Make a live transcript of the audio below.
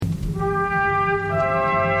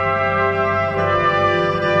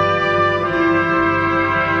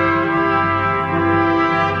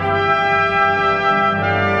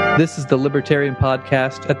This is the Libertarian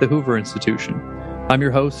Podcast at the Hoover Institution. I'm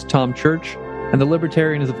your host, Tom Church, and the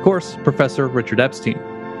Libertarian is, of course, Professor Richard Epstein.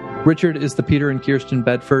 Richard is the Peter and Kirsten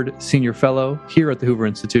Bedford Senior Fellow here at the Hoover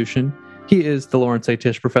Institution. He is the Lawrence A.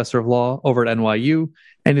 Tisch Professor of Law over at NYU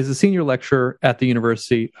and is a senior lecturer at the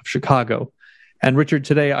University of Chicago. And Richard,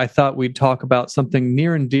 today I thought we'd talk about something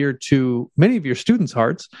near and dear to many of your students'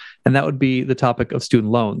 hearts, and that would be the topic of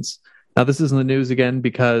student loans. Now, this is in the news again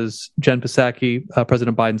because Jen Psaki,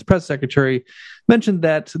 President Biden's press secretary, mentioned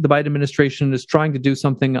that the Biden administration is trying to do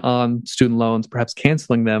something on student loans, perhaps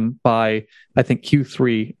canceling them by, I think,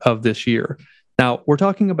 Q3 of this year. Now, we're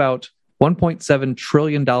talking about $1.7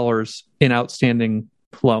 trillion in outstanding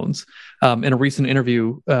loans. In a recent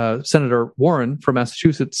interview, Senator Warren from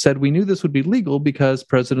Massachusetts said, "We knew this would be legal because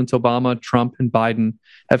Presidents Obama, Trump, and Biden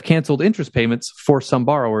have canceled interest payments for some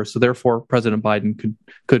borrowers. So therefore, President Biden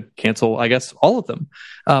could cancel, I guess, all of them."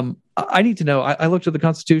 I need to know, I looked at the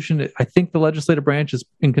Constitution. I think the legislative branch is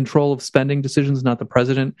in control of spending decisions, not the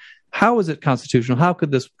president. How is it constitutional? How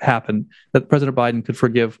could this happen that President Biden could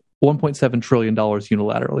forgive $1.7 trillion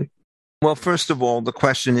unilaterally? Well, first of all, the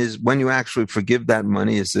question is, when you actually forgive that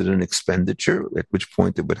money, is it an expenditure? At which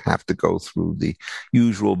point it would have to go through the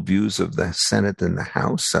usual views of the Senate and the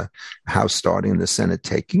House, House starting and the Senate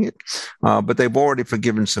taking it. But they've already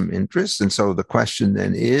forgiven some interest. And so the question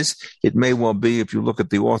then is, it may well be, if you look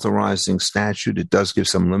at the authorizing statute, it does give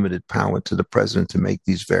some limited power to the president to make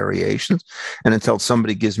these variations. And until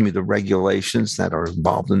somebody gives me the regulations that are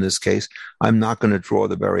involved in this case, I'm not going to draw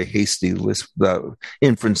the very hasty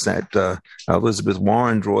inference that Elizabeth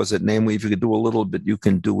Warren draws it, namely, if you could do a little bit, you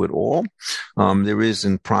can do it all. There is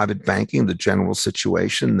in private banking the general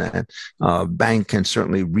situation that bank can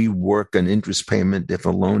certainly rework an interest payment if a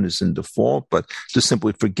loan is in default, but to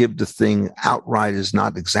simply forgive the thing outright is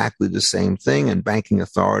not exactly the same thing, and banking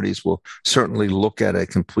authorities will certainly look at a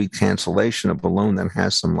complete cancellation of a loan that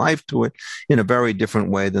has some life to it in a very different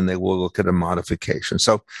way than they will look at a modification.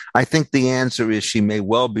 So I think the answer is she may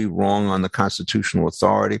well be wrong on the constitutional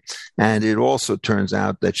authority. And it also turns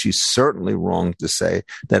out that she's certainly wrong to say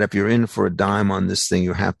that if you're in for a dime on this thing,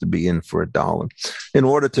 you have to be in for a dollar. In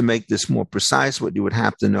order to make this more precise, what you would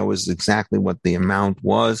have to know is exactly what the amount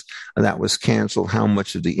was that was canceled, how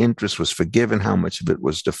much of the interest was forgiven, how much of it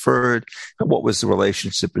was deferred, what was the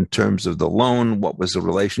relationship in terms of the loan, what was the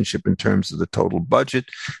relationship in terms of the total budget,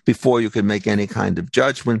 before you could make any kind of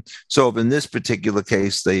judgment. So if in this particular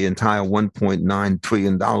case, the entire $1.9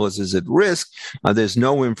 trillion is at risk, there's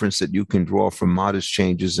no inference that you can draw from modest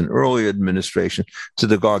changes in earlier administration to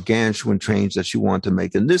the gargantuan change that you want to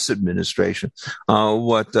make in this administration.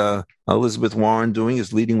 What Elizabeth Warren doing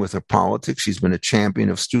is leading with her politics. She's been a champion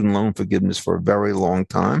of student loan forgiveness for a very long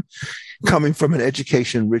time, coming from an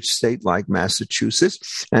education-rich state like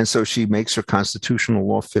Massachusetts. And so she makes her constitutional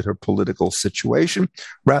law fit her political situation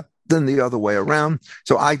rather than the other way around.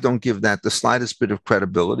 So I don't give that the slightest bit of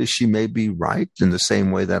credibility. She may be right in the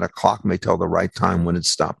same way that a clock may tell the right time when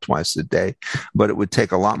it's stopped twice a day, but it would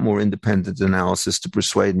take a lot more independent analysis to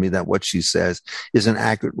persuade me that what she says is an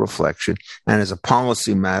accurate reflection. And as a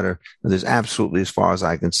policy matter, there's absolutely, as far as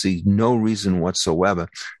I can see, no reason whatsoever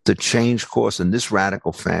to change course in this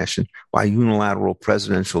radical fashion by unilateral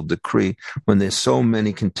presidential decree when there's so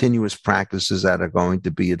many continuous practices that are going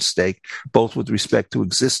to be at stake, both with respect to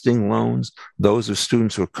existing loans, those of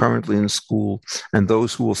students who are currently in school, and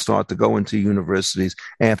those who will start to go into universities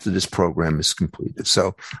after this program is completed.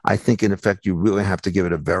 So I think, in effect, you really have to give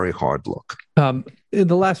it a very hard look. In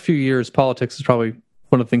the last few years, politics is probably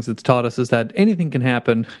one of the things that's taught us is that anything can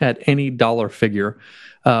happen at any dollar figure.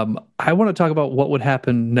 I want to talk about what would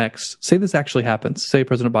happen next. Say this actually happens. Say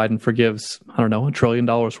President Biden forgives, I don't know, $1 trillion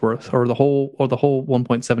worth, or the whole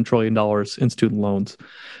 $1.7 trillion in student loans.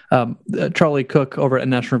 Charlie Cook over at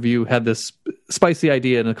National Review had this spicy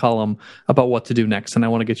idea in a column about what to do next, and I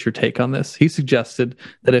want to get your take on this. He suggested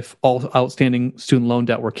that if all outstanding student loan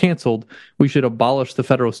debt were canceled, we should abolish the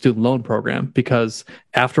federal student loan program because,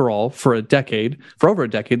 after all, for over a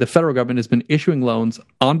decade, the federal government has been issuing loans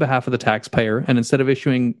on behalf of the taxpayer, and instead of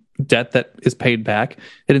issuing debt that is paid back,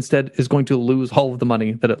 it instead is going to lose all of the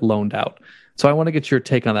money that it loaned out. So I want to get your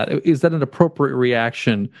take on that. Is that an appropriate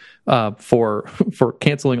reaction for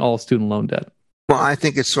canceling all student loan debt? Well, I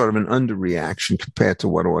think it's sort of an underreaction compared to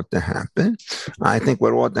what ought to happen. I think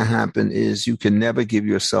what ought to happen is you can never give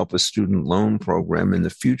yourself a student loan program in the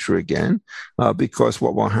future again, because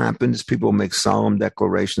what will happen is people make solemn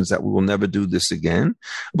declarations that we will never do this again.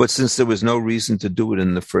 But since there was no reason to do it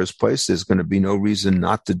in the first place, there's going to be no reason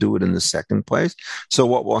not to do it in the second place. So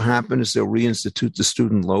what will happen is they'll reinstitute the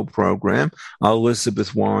student loan program.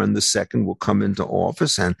 Elizabeth Warren II will come into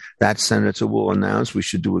office, and that senator will announce we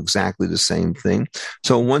should do exactly the same thing.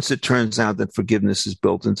 So once it turns out that forgiveness is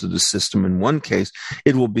built into the system in one case,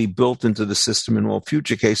 it will be built into the system in all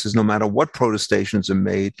future cases, no matter what protestations are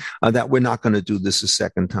made, that we're not going to do this a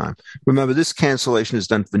second time. Remember, this cancellation is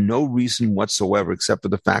done for no reason whatsoever, except for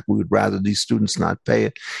the fact we would rather these students not pay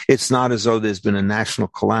it. It's not as though there's been a national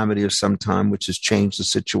calamity of some time which has changed the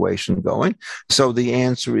situation going. So the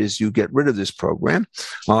answer is you get rid of this program.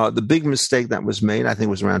 The big mistake that was made, I think it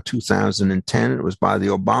was around 2010, it was by the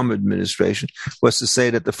Obama administration, was to say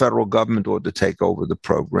that the federal government ought to take over the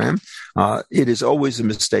program. It is always a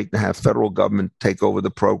mistake to have federal government take over the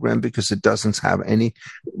program because it doesn't have any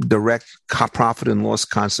direct profit and loss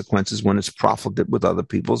consequences when it's profligate with other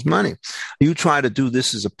people's money. You try to do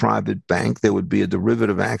this as a private bank, there would be a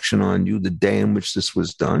derivative action on you the day in which this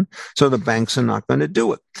was done. So the banks are not going to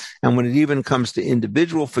do it. And when it even comes to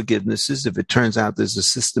individual forgivenesses, if it turns out there's a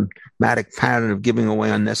systematic pattern of giving away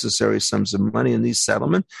unnecessary sums of money in these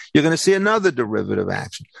settlements, you're going to see another derivative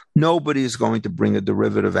action. Nobody is going to bring a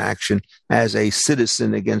derivative action as a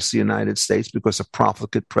citizen against the United States because a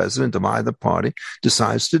profligate president of either party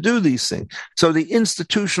decides to do these things. So the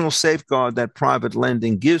institutional safeguard that private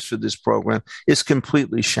lending gives for this program is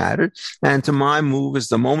completely shattered. And to my move is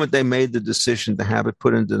the moment they made the decision to have it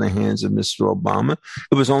put into the hands of Mr. Obama,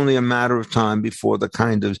 it was only a matter of time before the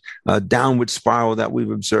kind of downward spiral that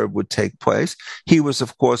we've observed would take place. He was,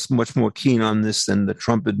 of course, much more keen on this than the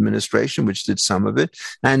Trump administration, which did some of it.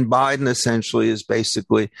 And Biden essentially is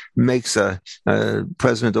basically makes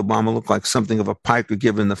President Obama look like something of a piker,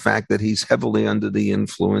 given the fact that he's heavily under the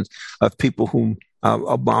influence of people whom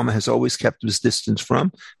Obama has always kept his distance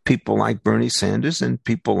from, people like Bernie Sanders and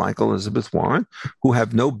people like Elizabeth Warren, who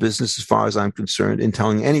have no business, as far as I'm concerned, in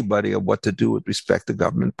telling anybody of what to do with respect to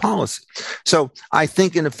government policy. So I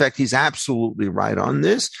think, in effect, he's absolutely right on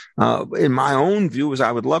this. In my own view, is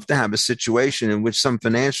I would love to have a situation in which some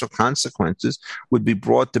financial consequences would be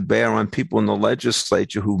brought to bear on people in the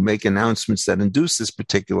legislature who make announcements that induce this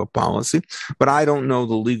particular policy. But I don't know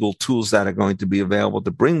the legal tools that are going to be available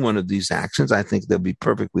to bring one of these actions. I think they'll be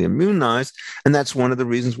perfectly immunized. And that's one of the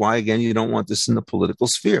reasons why, again, you don't want this in the political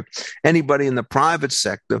sphere. Anybody in the private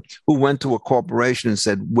sector who went to a corporation and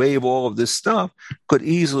said, waive all of this stuff, could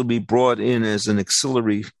easily be brought in as an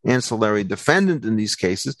ancillary defendant in these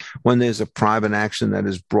cases when there's a private action that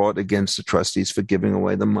is brought against the trustees for giving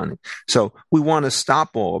away the money. So we want to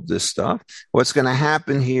stop all of this stuff. What's going to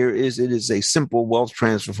happen here is it is a simple wealth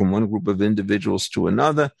transfer from one group of individuals to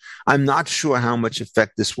another. I'm not sure how much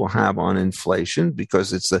effect this will have on inflation,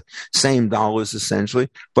 because it's the same dollars essentially.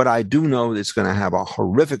 But I do know it's going to have a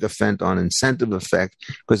horrific effect on incentive effect,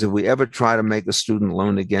 because if we ever try to make a student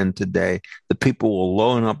loan again today, the people will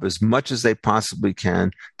loan up as much as they possibly can,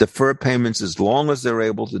 defer payments as long as they're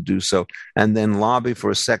able to do so, and then lobby for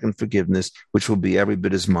a second forgiveness, which will be every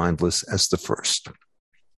bit as mindless as the first.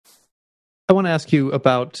 I want to ask you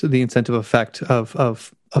about the incentive effect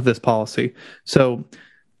of this policy. So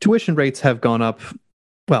tuition rates have gone up,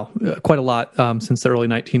 quite a lot since the early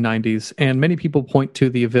 1990s, and many people point to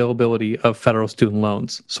the availability of federal student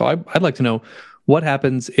loans. So I'd like to know what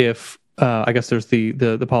happens if, I guess there's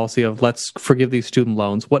the policy of let's forgive these student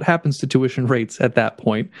loans. What happens to tuition rates at that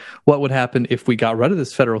point? What would happen if we got rid of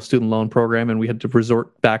this federal student loan program and we had to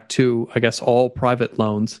resort back to, I guess, all private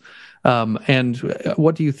loans? And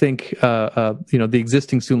what do you think, the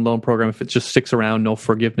existing student loan program, if it just sticks around, no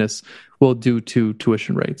forgiveness, will do to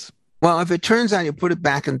tuition rates? Well, if it turns out you put it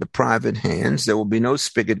back into private hands, there will be no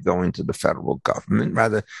spigot going to the federal government,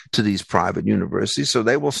 rather to these private universities. So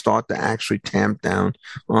they will start to actually tamp down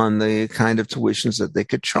on the kind of tuitions that they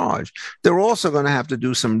could charge. They're also going to have to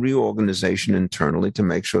do some reorganization internally to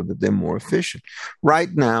make sure that they're more efficient. Right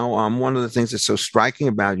now, one of the things that's so striking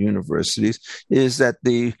about universities is that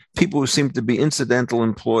the people who seem to be incidental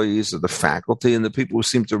employees of the faculty and the people who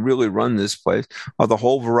seem to really run this place are the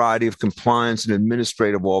whole variety of compliance and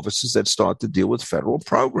administrative offices that start to deal with federal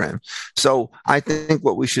programs. So I think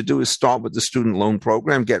what we should do is start with the student loan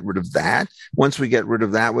program, get rid of that. Once we get rid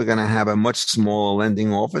of that, we're going to have a much smaller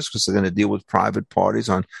lending office because they're going to deal with private parties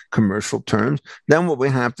on commercial terms. Then what we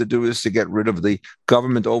have to do is to get rid of the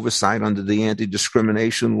government oversight under the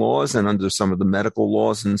anti-discrimination laws and under some of the medical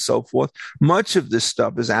laws and so forth. Much of this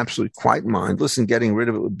stuff is absolutely quite mindless, and getting rid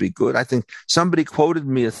of it would be good. I think somebody quoted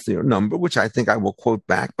me a number, which I think I will quote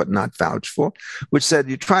back but not vouch for, which said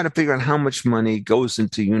you try to figure out how much money goes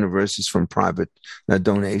into universities from private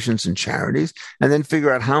donations and charities, and then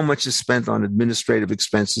figure out how much is spent on administrative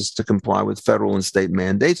expenses to comply with federal and state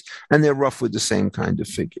mandates, and they're roughly the same kind of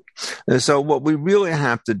figure. So what we really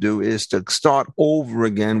have to do is to start over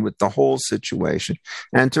again with the whole situation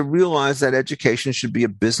and to realize that education should be a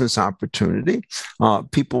business opportunity.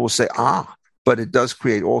 People will say, but it does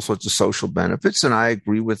create all sorts of social benefits, and I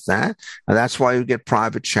agree with that. And that's why you get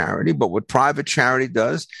private charity. But what private charity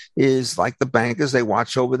does is, like the bankers, they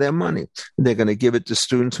watch over their money. They're going to give it to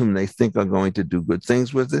students whom they think are going to do good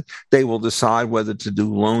things with it. They will decide whether to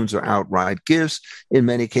do loans or outright gifts. In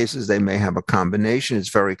many cases, they may have a combination.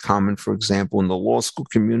 It's very common, for example, in the law school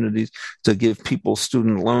communities to give people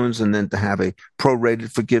student loans and then to have a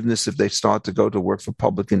prorated forgiveness if they start to go to work for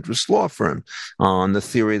public interest law firms, on the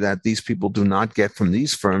theory that these people do not get from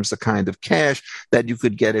these firms the kind of cash that you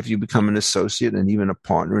could get if you become an associate and even a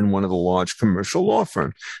partner in one of the large commercial law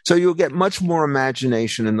firms. So you'll get much more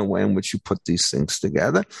imagination in the way in which you put these things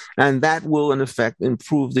together, and that will, in effect,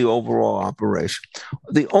 improve the overall operation.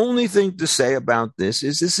 The only thing to say about this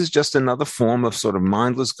is just another form of sort of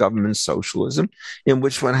mindless government socialism, in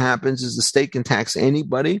which what happens is the state can tax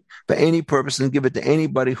anybody for any purpose and give it to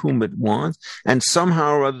anybody whom it wants, and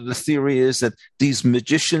somehow or other the theory is that these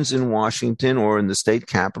magicians in Washington or in the state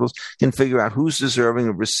capitals can figure out who's deserving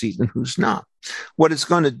of receipt and who's not. What it's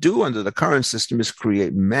going to do under the current system is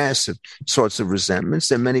create massive sorts of resentments.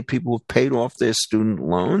 There are many people who've paid off their student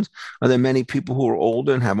loans. There are many people who are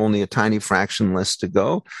older and have only a tiny fraction less to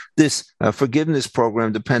go. This forgiveness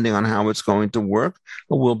program, depending on how it's going to work,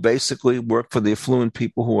 will basically work for the affluent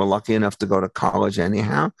people who are lucky enough to go to college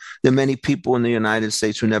anyhow. There are many people in the United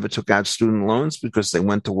States who never took out student loans because they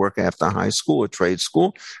went to work after high school or trade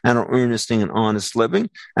school and are earning an honest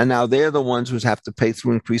living. And now they're the ones who have to pay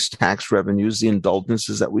through increased tax revenues the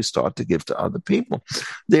indulgences that we start to give to other people.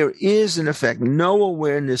 There is, in effect, no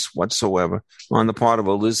awareness whatsoever on the part of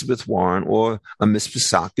Elizabeth Warren or Ms.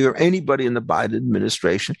 Psaki or anybody in the Biden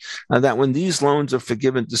administration that when these loans are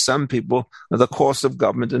forgiven to some people, the costs of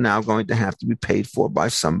government are now going to have to be paid for by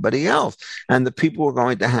somebody else. And the people who are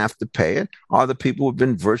going to have to pay it are the people who have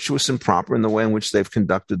been virtuous and proper in the way in which they've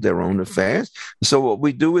conducted their own affairs. So what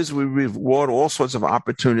we do is we reward all sorts of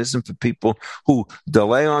opportunism for people who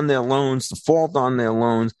delay on their loans, default on their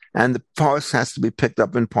loans, and the cost has to be picked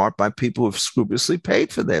up in part by people who have scrupulously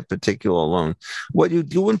paid for their particular loan. What you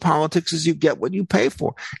do in politics is you get what you pay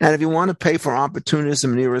for. And if you want to pay for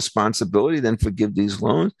opportunism and irresponsibility, then forgive these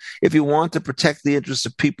loans. If you want to protect the interests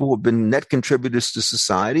of people who have been net contributors to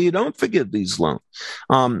society, you don't forgive these loans.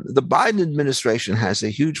 The Biden administration has a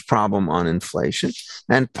huge problem on inflation,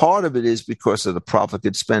 and part of it is because of the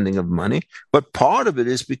profligate spending of money, but part of it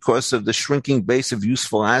is because of the shrinking base of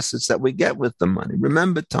useful assets that we get with the money.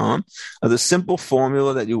 Remember, Tom, the simple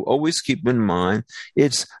formula that you always keep in mind,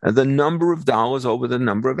 it's the number of dollars over the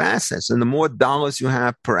number of assets. And the more dollars you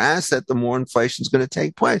have per asset, the more inflation is going to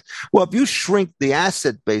take place. Well, if you shrink the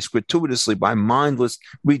asset base gratuitously by mindless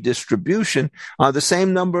redistribution, the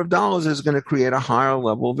same number of dollars is going to create a higher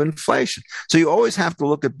level of inflation. So you always have to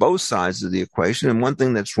look at both sides of the equation. And one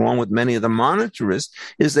thing that's wrong with many of the monetarists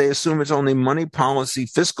is they assume it's only money policy,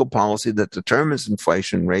 fiscal policy that determines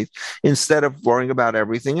inflation rates instead of worrying about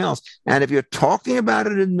everything else. And if you're talking about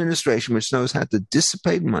an administration which knows how to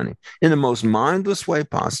dissipate money in the most mindless way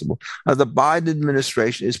possible, the Biden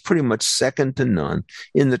administration is pretty much second to none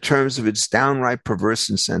in the terms of its downright perverse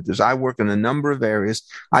incentives. I work in a number of areas.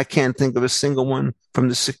 I can't think of a single one, from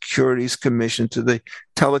the Securities Commission to the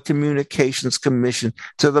Telecommunications Commission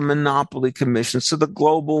to the Monopoly Commissions to the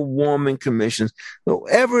Global Warming Commissions,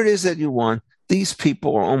 whatever it is that you want. These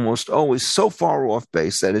people are almost always so far off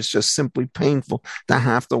base that it's just simply painful to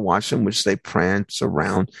have to watch them, which they prance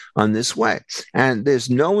around on this way. And there's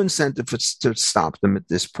no incentive to stop them at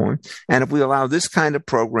this point. And if we allow this kind of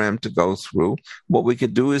program to go through, what we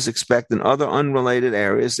could do is expect in other unrelated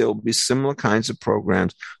areas, there will be similar kinds of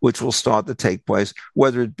programs which will start to take place,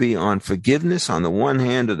 whether it be on forgiveness on the one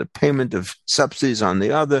hand, or the payment of subsidies on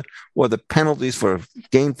the other, or the penalties for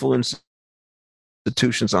gainful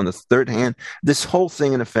institutions on the third hand. This whole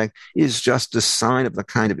thing, in effect, is just a sign of the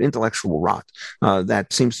kind of intellectual rot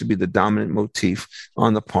that seems to be the dominant motif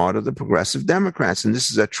on the part of the progressive Democrats. And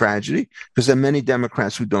this is a tragedy because there are many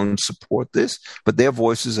Democrats who don't support this, but their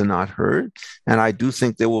voices are not heard. And I do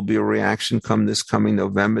think there will be a reaction this coming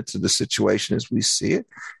November to the situation as we see it.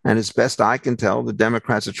 And as best I can tell, the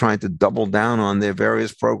Democrats are trying to double down on their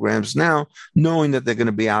various programs now, knowing that they're going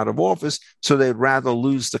to be out of office. So they'd rather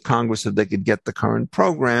lose the Congress if they could get the current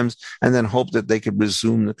programs and then hope that they could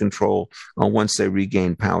resume the control once they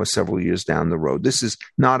regain power several years down the road. This is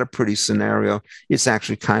not a pretty scenario. It's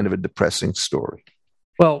actually kind of a depressing story.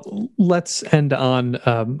 Well, let's end on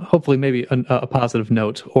hopefully maybe a positive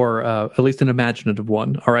note, or at least an imaginative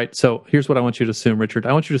one. All right. So here's what I want you to assume, Richard.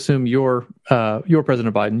 I want you to assume you're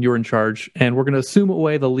President Biden, you're in charge, and we're going to assume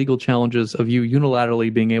away the legal challenges of you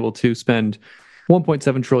unilaterally being able to spend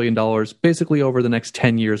 $1.7 trillion basically over the next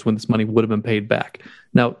 10 years when this money would have been paid back.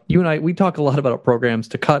 Now, you and I, we talk a lot about programs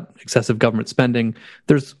to cut excessive government spending.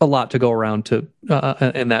 There's a lot to go around to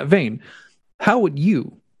in that vein. How would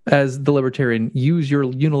you, as the Libertarian, use your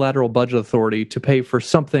unilateral budget authority to pay for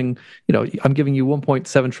something? I'm giving you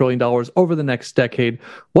 $1.7 trillion over the next decade.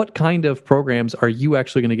 What kind of programs are you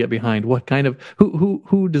actually going to get behind? What kind of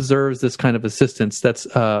who deserves this kind of assistance that's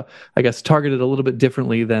I guess targeted a little bit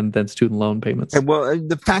differently than student loan payments? Well,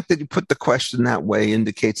 the fact that you put the question that way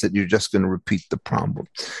indicates that you're just going to repeat the problem.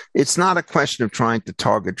 It's not a question of trying to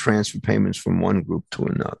target transfer payments from one group to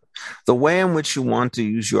another. The way in which you want to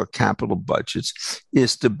use your capital budgets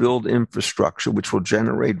is to build infrastructure which will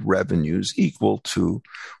generate revenues equal to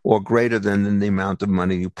or greater than the amount of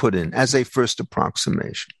money you put in as a first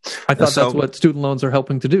approximation. I thought that's what student loans are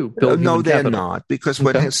helping to do. No, they're not, because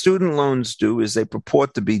what student loans do is they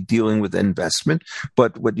purport to be dealing with investment.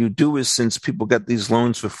 But what you do is, since people get these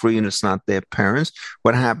loans for free and it's not their parents,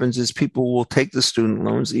 what happens is people will take the student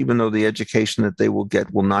loans, even though the education that they will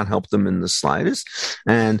get will not help them in the slightest.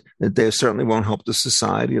 And they certainly won't help the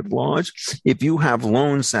society at large. If you have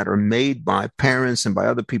loans that are made by parents and by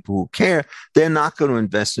other people who care, they're not going to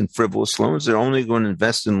invest in frivolous loans. They're only going to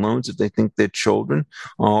invest in loans if they think their children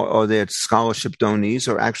or their scholarship donees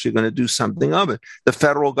are actually going to do something of it. The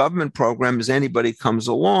federal government program is anybody comes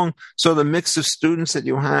along. So the mix of students that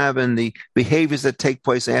you have and the behaviors that take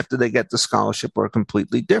place after they get the scholarship are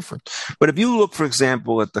completely different. But if you look, for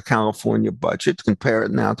example, at the California budget, compare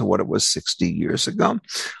it now to what it was 60 years ago,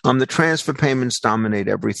 the transfer payments dominate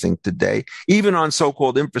everything today. Even on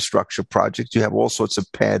so-called infrastructure projects, you have all sorts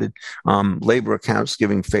of padded labor accounts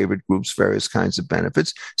giving favored groups various kinds of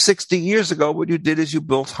benefits. 60 years ago, what you did is you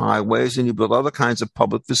built highways and you built other kinds of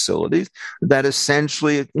public facilities that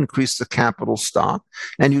essentially increased the capital stock.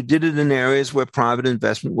 And you did it in areas where private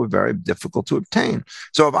investment were very difficult to obtain.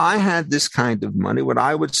 So if I had this kind of money, what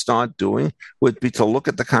I would start doing would be to look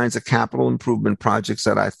at the kinds of capital improvement projects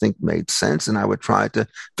that I think made sense. And I would try to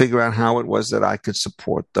figure out how it was that I could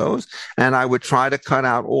support those. And I would try to cut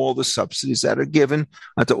out all the subsidies that are given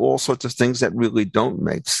to all sorts of things that really don't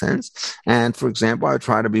make sense. And for example, I would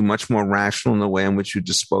try to be much more rational in the way in which you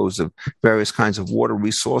dispose of various kinds of water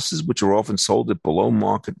resources, which are often sold at below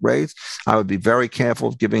market rates. I would be very careful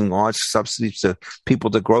of giving large subsidies to people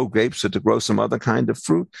to grow grapes or to grow some other kind of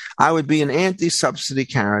fruit. I would be an anti-subsidy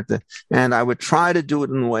character, and I would try to do it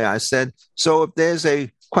in the way I said. So if there's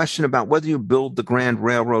a question about whether you build the Grand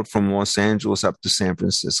Railroad from Los Angeles up to San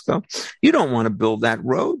Francisco, you don't want to build that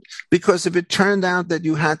road, because if it turned out that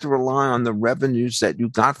you had to rely on the revenues that you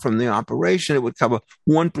got from the operation, it would cover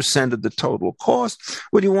 1% of the total cost.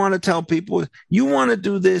 What you want to tell people, you want to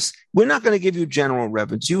do this, we're not going to give you general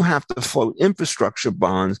revenues. You have to float infrastructure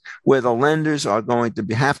bonds where the lenders are going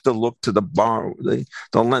to have to look to the borrower.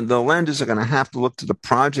 The lenders are going to have to look to the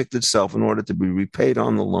project itself in order to be repaid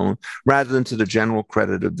on the loan, rather than to the general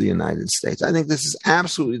credit of the United States. I think this is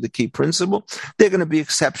absolutely the key principle. There are going to be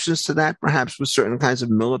exceptions to that, perhaps with certain kinds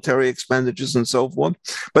of military expenditures and so forth,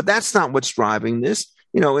 but that's not what's driving this.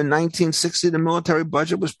 In 1960, the military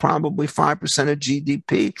budget was probably 5% of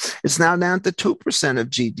GDP. It's now down to 2% of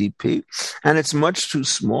GDP, and it's much too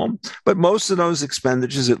small. But most of those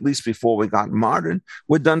expenditures, at least before we got modern,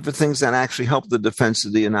 were done for things that actually helped the defense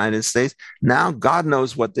of the United States. Now, God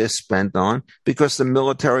knows what they're spent on, because the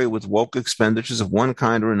military with woke expenditures of one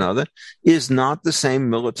kind or another is not the same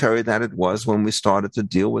military that it was when we started to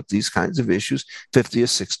deal with these kinds of issues 50 or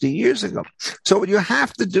 60 years ago. So what you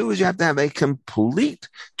have to do is you have to have a complete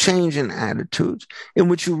change in attitudes in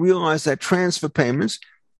which you realize that transfer payments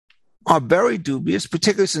are very dubious,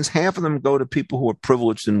 particularly since half of them go to people who are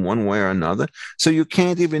privileged in one way or another. So you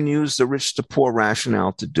can't even use the rich to poor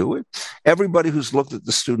rationale to do it. Everybody who's looked at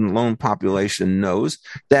the student loan population knows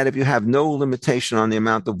that if you have no limitation on the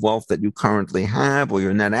amount of wealth that you currently have or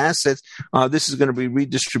your net assets, this is going to be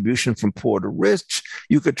redistribution from poor to rich.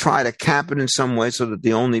 You could try to cap it in some way so that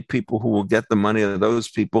the only people who will get the money are those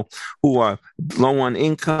people who are low on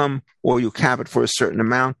income, or you cap it for a certain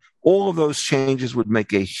amount. All of those changes would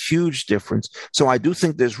make a huge difference. So I do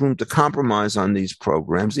think there's room to compromise on these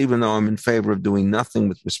programs, even though I'm in favor of doing nothing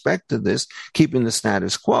with respect to this, keeping the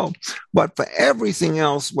status quo. But for everything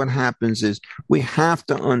else, what happens is we have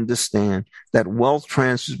to understand that wealth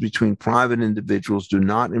transfers between private individuals do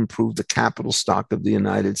not improve the capital stock of the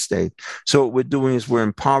United States. So what we're doing is we're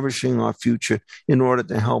impoverishing our future in order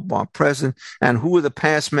to help our present. And who are the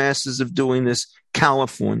past masters of doing this?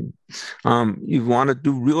 California. You want to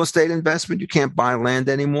do real estate investment, you can't buy land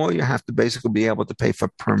anymore. You have to basically be able to pay for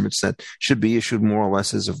permits that should be issued more or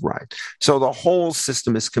less as of right. So the whole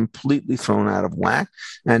system is completely thrown out of whack.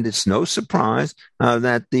 And it's no surprise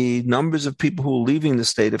that the numbers of people who are leaving the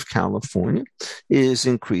state of California is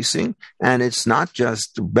increasing. And it's not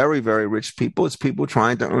just very, very rich people. It's people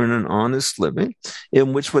trying to earn an honest living,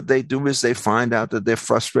 in which what they do is they find out that they're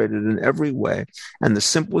frustrated in every way. And the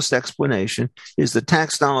simplest explanation is the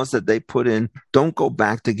tax dollars that they put in don't go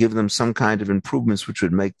back to give them some kind of improvements which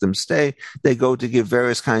would make them stay. They go to give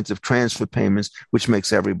various kinds of transfer payments, which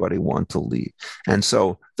makes everybody want to leave. And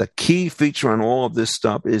so the key feature on all of this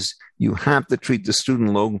stuff is you have to treat the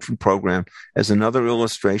student loan program as another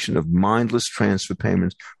illustration of mindless transfer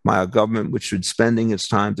payments by a government which should be spending its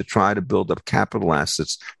time to try to build up capital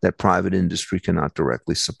assets that private industry cannot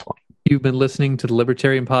directly supply. You've been listening to the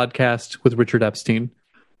Libertarian Podcast with Richard Epstein.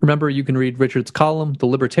 Remember, you can read Richard's column, The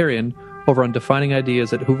Libertarian, over on Defining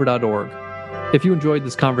Ideas at hoover.org. If you enjoyed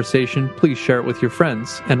this conversation, please share it with your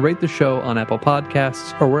friends and rate the show on Apple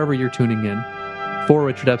Podcasts or wherever you're tuning in. For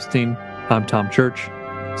Richard Epstein, I'm Tom Church.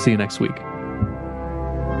 See you next week.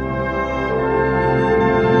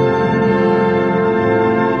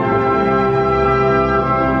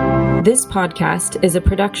 This podcast is a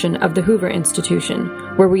production of the Hoover Institution,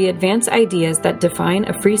 where we advance ideas that define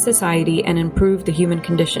a free society and improve the human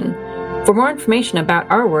condition. For more information about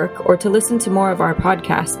our work, or to listen to more of our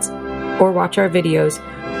podcasts, or watch our videos,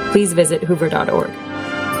 please visit hoover.org.